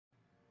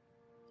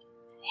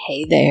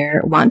Hey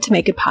there, want to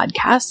make a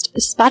podcast?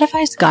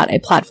 Spotify's got a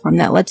platform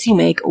that lets you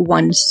make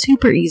one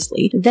super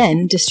easily,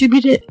 then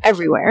distribute it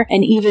everywhere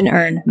and even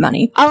earn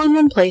money, all in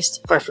one place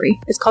for free.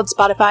 It's called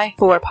Spotify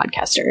for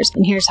Podcasters,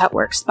 and here's how it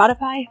works.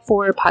 Spotify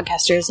for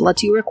Podcasters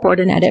lets you record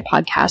and edit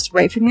podcasts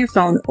right from your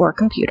phone or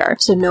computer.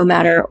 So no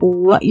matter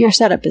what your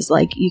setup is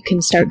like, you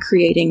can start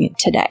creating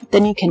today.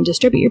 Then you can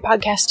distribute your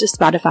podcast to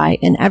Spotify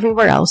and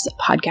everywhere else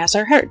podcasts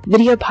are heard.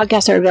 Video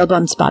podcasts are available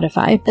on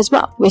Spotify as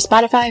well. With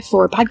Spotify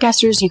for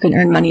Podcasters, you can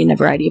earn money in a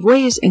variety of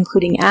ways,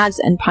 including ads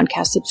and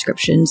podcast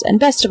subscriptions. And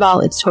best of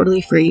all, it's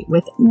totally free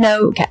with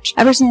no catch.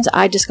 Ever since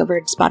I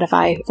discovered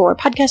Spotify for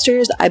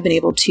Podcasters, I've been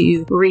able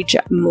to reach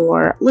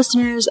more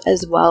listeners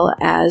as well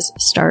as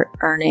start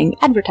earning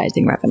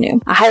advertising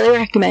revenue. I highly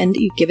recommend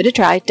you give it a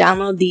try.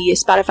 Download the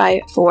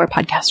Spotify for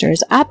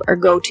Podcasters app or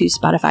go to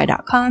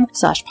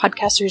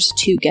spotify.com/podcasters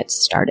to get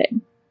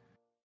started.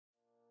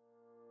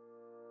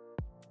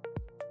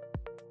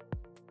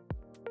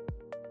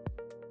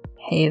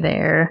 Hey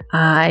there.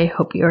 I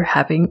hope you're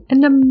having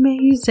an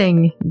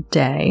amazing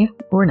day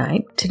or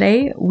night.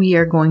 Today, we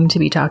are going to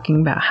be talking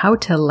about how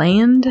to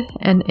land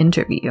an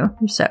interview.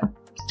 So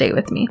stay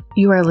with me.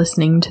 You are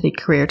listening to the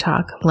Career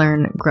Talk,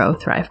 Learn, Grow,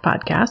 Thrive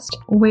podcast,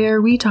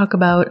 where we talk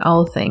about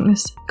all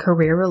things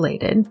career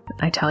related.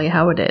 I tell you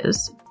how it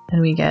is, and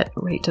we get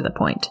right to the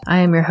point. I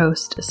am your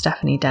host,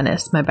 Stephanie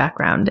Dennis. My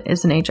background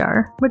is in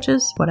HR, which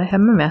is what I have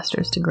my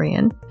master's degree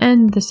in.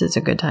 And this is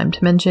a good time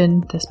to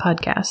mention this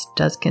podcast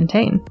does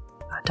contain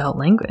adult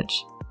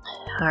language.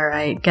 All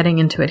right, getting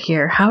into it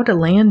here. How to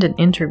land an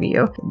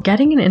interview.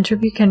 Getting an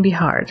interview can be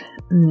hard.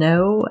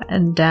 No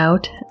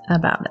doubt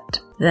about it.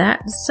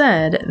 That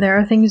said, there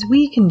are things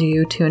we can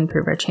do to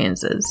improve our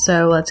chances.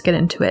 So let's get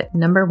into it.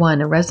 Number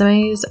one,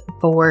 resumes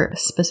for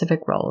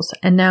specific roles.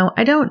 And now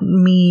I don't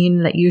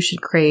mean that you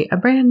should create a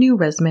brand new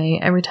resume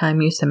every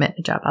time you submit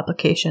a job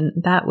application.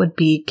 That would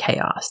be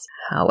chaos.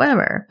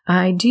 However,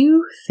 I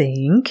do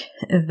think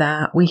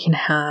that we can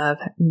have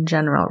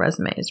general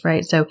resumes,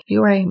 right? So if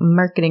you are a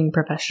marketing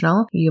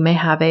professional, you may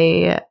have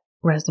a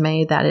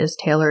resume that is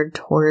tailored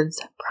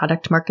towards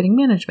product marketing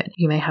management.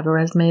 You may have a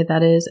resume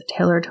that is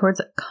tailored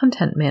towards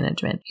content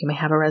management. You may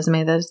have a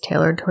resume that is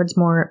tailored towards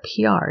more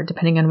PR,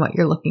 depending on what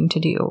you're looking to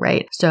do,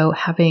 right? So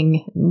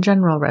having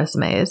general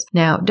resumes.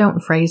 Now,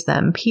 don't phrase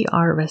them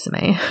PR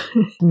resume.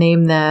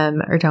 Name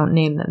them, or don't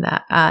name them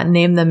that.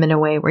 Name them in a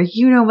way where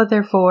you know what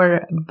they're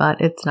for, but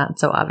it's not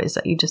so obvious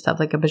that you just have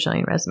like a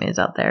bajillion resumes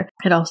out there.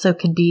 It also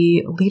could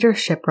be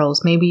leadership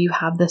roles. Maybe you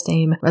have the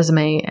same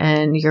resume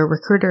and you're a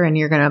recruiter and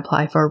you're going to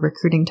apply for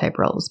recruiting type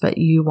roles, but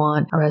you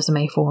want a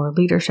resume for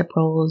leadership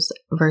roles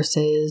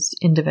versus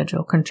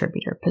individual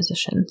contributor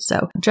positions.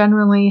 So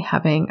generally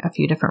having a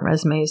few different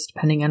resumes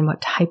depending on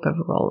what type of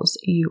roles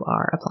you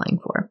are applying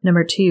for.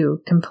 Number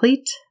two,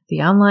 complete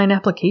the online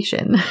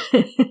application.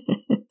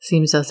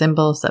 Seems so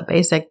simple, so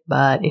basic,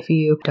 but if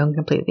you don't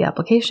complete the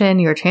application,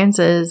 your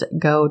chances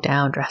go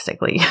down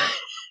drastically.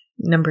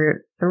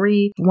 Number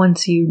three,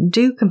 once you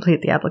do complete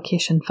the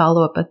application,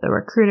 follow up with the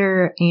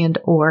recruiter and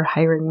or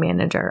hiring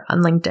manager on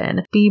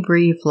LinkedIn. Be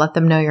brief, let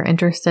them know you're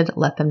interested,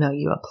 let them know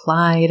you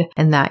applied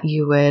and that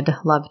you would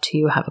love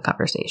to have a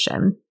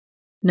conversation.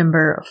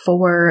 Number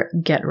four,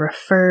 get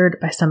referred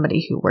by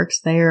somebody who works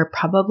there.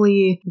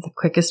 Probably the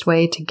quickest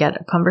way to get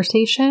a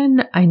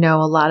conversation. I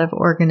know a lot of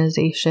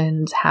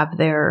organizations have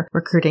their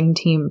recruiting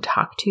team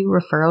talk to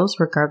referrals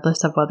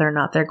regardless of whether or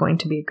not they're going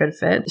to be a good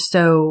fit.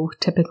 So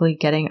typically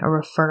getting a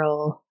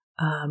referral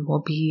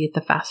will be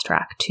the fast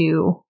track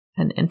to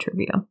an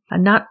interview.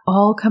 And not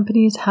all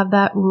companies have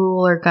that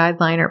rule or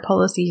guideline or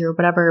policy or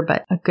whatever,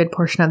 but a good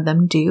portion of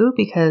them do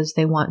because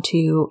they want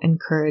to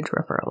encourage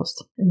referrals.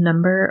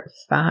 Number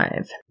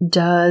five,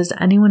 does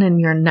anyone in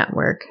your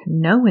network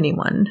know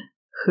anyone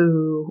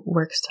who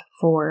works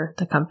for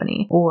the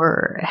company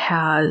or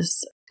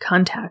has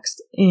contacts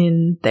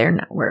in their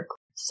network?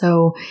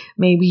 So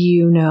maybe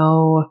you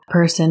know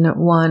person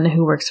one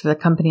who works for the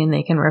company and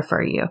they can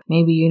refer you.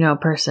 Maybe you know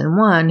person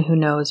one who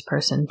knows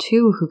person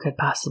two who could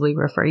possibly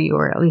refer you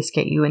or at least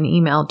get you an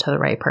email to the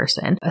right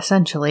person.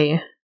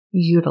 Essentially,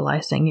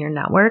 utilizing your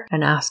network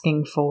and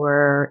asking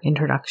for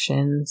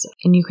introductions.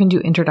 And you can do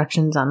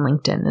introductions on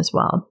LinkedIn as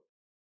well.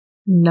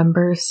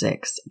 Number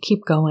six,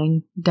 keep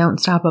going. Don't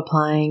stop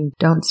applying.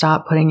 Don't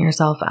stop putting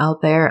yourself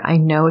out there. I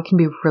know it can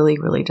be really,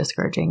 really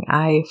discouraging.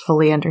 I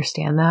fully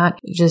understand that.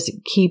 Just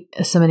keep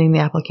submitting the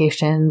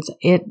applications.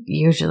 It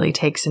usually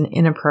takes an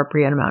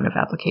inappropriate amount of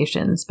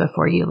applications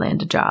before you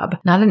land a job.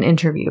 Not an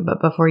interview, but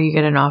before you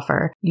get an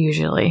offer,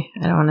 usually.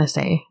 I don't want to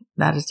say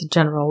that is a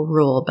general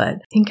rule, but I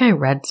think I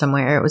read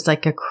somewhere it was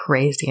like a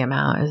crazy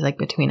amount. It was like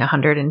between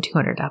 100 and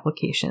 200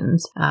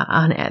 applications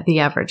on it the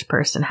average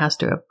person has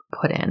to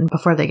put in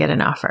before they get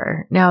an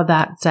offer. Now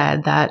that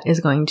said, that is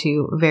going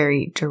to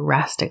vary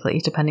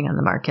drastically depending on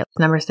the market.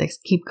 Number six,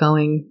 keep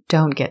going.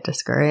 Don't get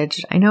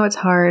discouraged. I know it's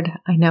hard.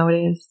 I know it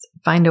is,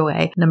 find a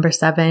way. Number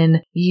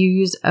 7,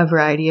 use a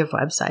variety of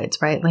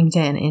websites, right?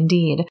 LinkedIn,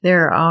 Indeed.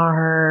 There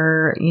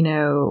are,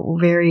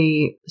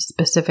 very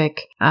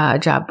specific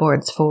job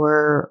boards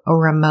for a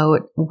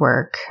remote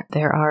work.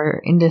 There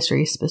are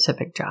industry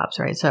specific jobs,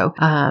 right? So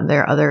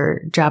there are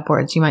other job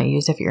boards you might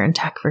use if you're in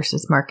tech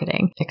versus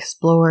marketing.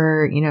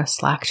 Explore,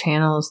 Slack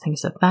channels,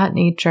 things of that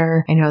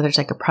nature. I know there's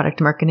like a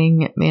product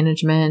marketing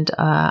management,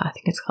 I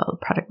think it's called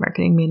Product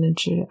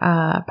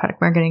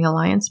Marketing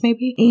Alliance,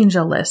 maybe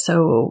AngelList.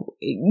 So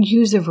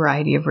use a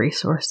variety of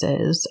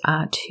resources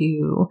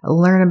to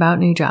learn about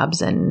new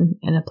jobs and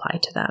apply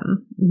to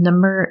them.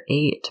 Number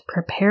 8,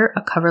 prepare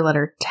a cover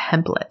letter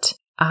template.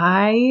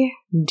 I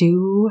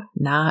do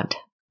not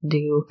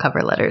do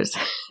cover letters.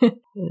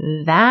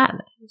 That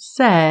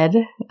said,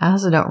 I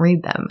also don't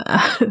read them.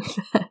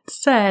 That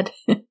said,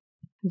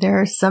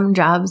 there are some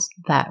jobs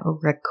that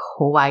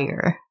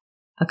require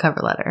a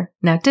cover letter.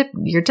 Now,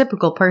 your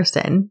typical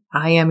person,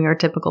 I am your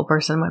typical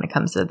person when it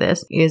comes to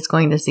this, is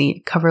going to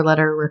see cover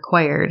letter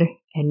required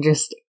and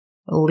just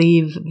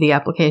leave the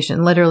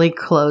application, literally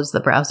close the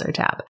browser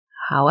tab.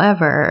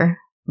 However,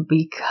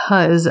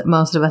 because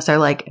most of us are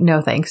like,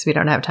 no thanks, we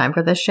don't have time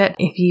for this shit.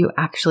 If you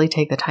actually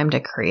take the time to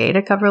create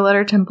a cover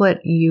letter template,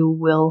 you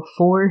will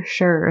for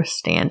sure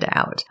stand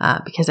out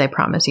because I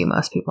promise you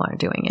most people aren't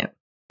doing it.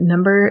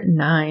 Number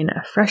 9,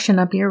 freshen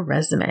up your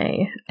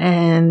resume.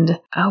 And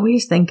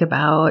always think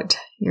about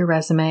your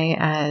resume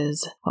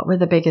as what were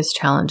the biggest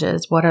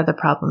challenges? What are the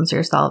problems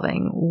you're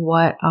solving?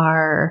 What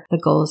are the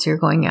goals you're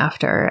going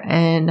after?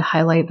 And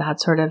highlight that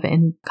sort of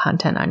in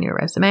content on your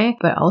resume.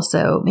 But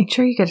also make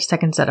sure you get a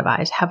second set of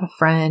eyes. Have a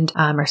friend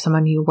or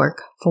someone you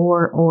work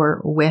for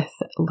or with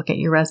look at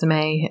your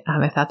resume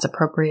if that's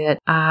appropriate.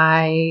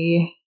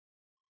 I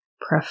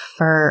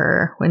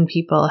prefer when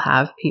people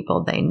have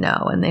people they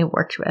know and they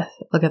worked with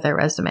look at their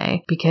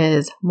resume,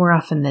 because more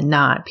often than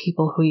not,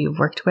 people who you've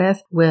worked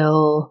with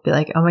will be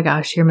like, oh my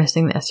gosh, you're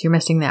missing this, you're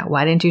missing that.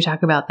 Why didn't you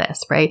talk about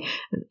this, right?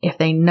 If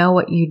they know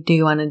what you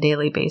do on a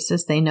daily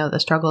basis, they know the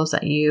struggles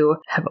that you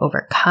have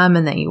overcome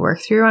and that you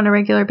work through on a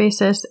regular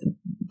basis,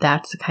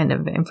 that's the kind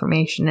of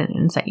information and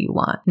insight you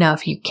want. Now,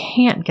 if you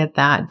can't get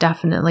that,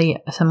 definitely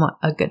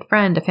a good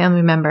friend, a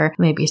family member,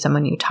 maybe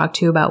someone you talk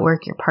to about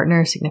work, your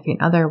partner,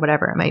 significant other,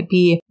 whatever it might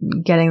be,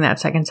 getting that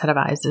second set of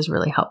eyes is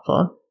really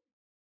helpful.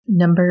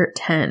 Number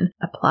 10,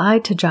 apply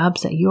to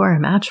jobs that you are a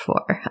match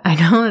for. I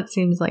know it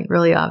seems like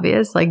really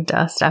obvious, like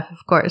duh stuff,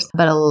 of course,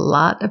 but a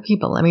lot of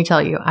people, let me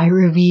tell you, I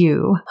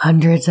review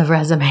hundreds of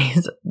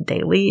resumes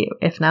daily,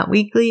 if not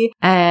weekly,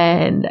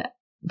 and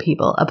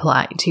people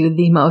apply to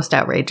the most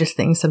outrageous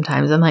things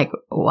sometimes. I'm like,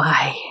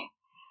 why?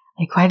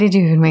 Like, why did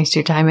you even waste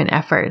your time and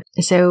effort?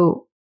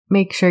 So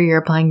make sure you're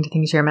applying to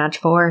things you're a match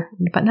for,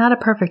 but not a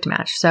perfect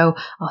match. So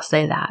I'll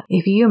say that.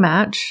 If you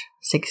match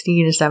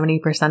 60 to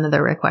 70% of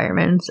the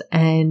requirements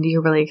and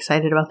you're really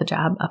excited about the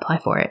job, apply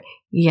for it.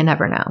 You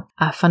never know.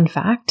 A fun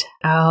fact.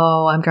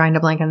 I'm drawing a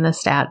blank on the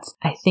stats.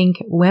 I think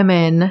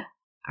women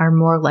are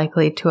more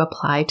likely to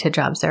apply to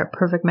jobs they're a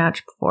perfect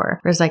match for.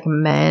 Whereas like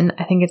men,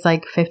 I think it's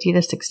like 50 to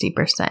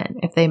 60%.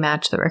 If they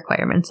match the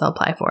requirements, they'll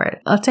apply for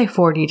it. Let's say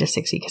 40 to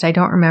 60 because I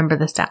don't remember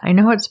the stat. I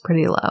know it's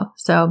pretty low.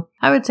 So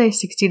I would say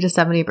 60 to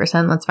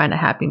 70%. Let's find a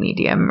happy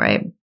medium,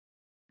 right?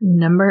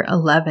 Number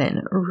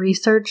 11,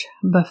 research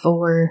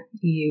before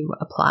you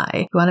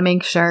apply. You want to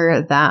make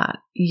sure that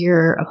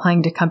you're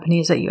applying to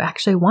companies that you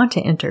actually want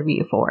to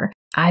interview for.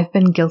 I've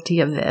been guilty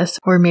of this,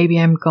 or maybe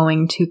I'm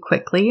going too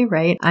quickly,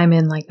 right? I'm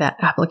in like that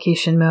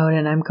application mode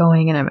and I'm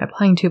going and I'm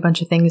applying to a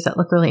bunch of things that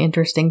look really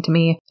interesting to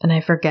me. And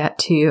I forget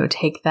to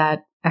take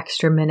that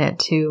extra minute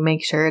to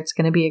make sure it's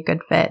going to be a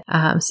good fit.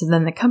 So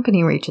then the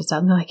company reaches out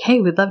and they're like,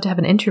 hey, we'd love to have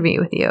an interview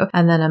with you.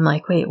 And then I'm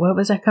like, wait, what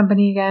was that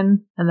company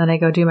again? And then I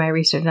go do my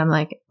research and I'm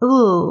like,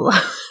 ooh,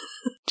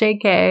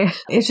 JK.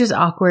 It's just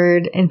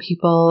awkward and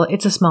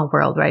it's a small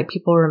world, right?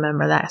 People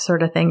remember that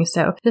sort of thing.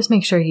 So just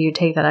make sure you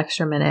take that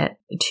extra minute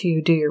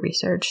to do your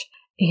research.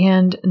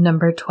 And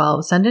number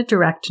 12, send a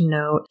direct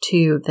note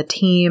to the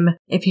team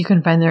if you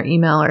can find their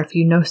email, or if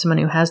you know someone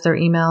who has their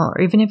email,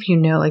 or even if you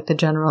know like the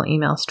general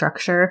email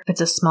structure. If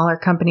it's a smaller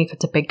company, if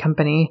it's a big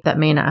company, that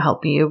may not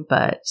help you,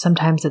 but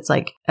sometimes it's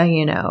like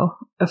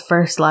a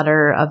first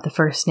letter of the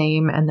first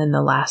name and then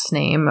the last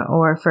name,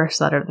 or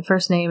first letter of the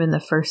first name and the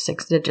first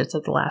 6 digits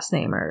of the last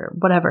name, or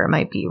whatever it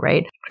might be,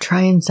 right?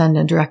 Try and send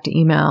a direct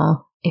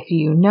email. If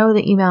you know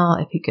the email,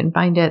 if you can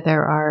find it,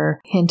 there are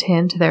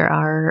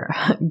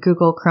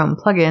Google Chrome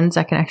plugins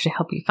that can actually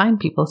help you find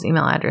people's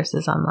email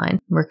addresses online.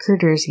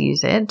 Recruiters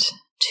use it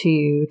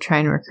to try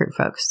and recruit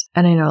folks.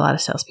 And I know a lot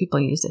of salespeople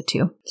use it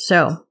too.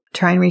 So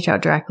try and reach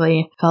out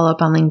directly. Follow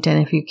up on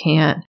LinkedIn if you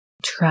can't.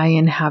 Try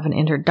and have an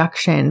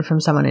introduction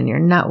from someone in your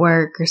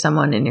network or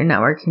someone in your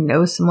network who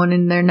knows someone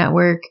in their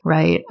network,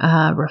 right?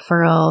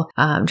 Referral,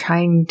 you're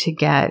trying to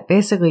get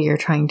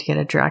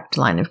a direct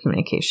line of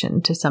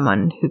communication to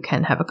someone who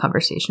can have a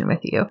conversation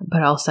with you,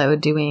 but also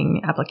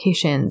doing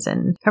applications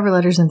and cover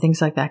letters and things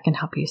like that can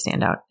help you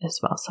stand out as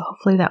well. So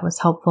hopefully that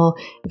was helpful.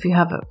 If you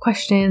have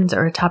questions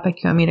or a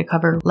topic you want me to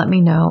cover, let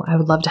me know. I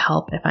would love to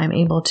help if I'm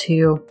able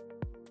to.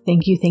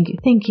 Thank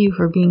you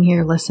for being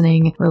here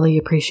listening. Really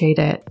appreciate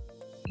it.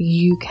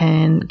 You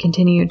can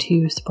continue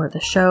to support the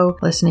show,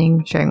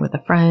 listening, sharing with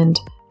a friend,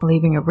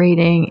 leaving a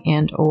rating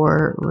and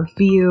or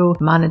review,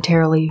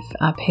 monetarily,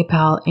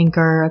 PayPal,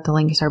 Anchor. The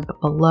links are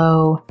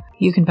below.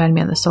 You can find me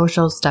on the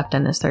socials,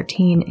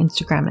 StephDennis13,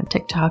 Instagram and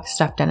TikTok,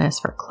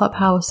 StephDennis for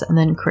Clubhouse, and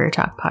then Career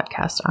Talk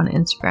Podcast on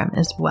Instagram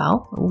as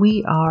well.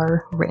 We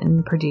are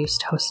written,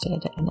 produced,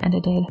 hosted, and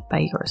edited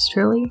by yours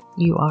truly.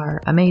 You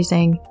are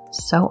amazing,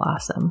 so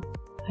awesome.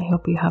 I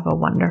hope you have a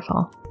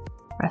wonderful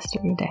rest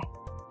of your day.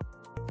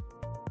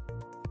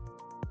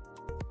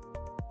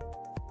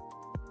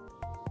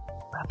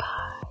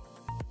 Bye-bye.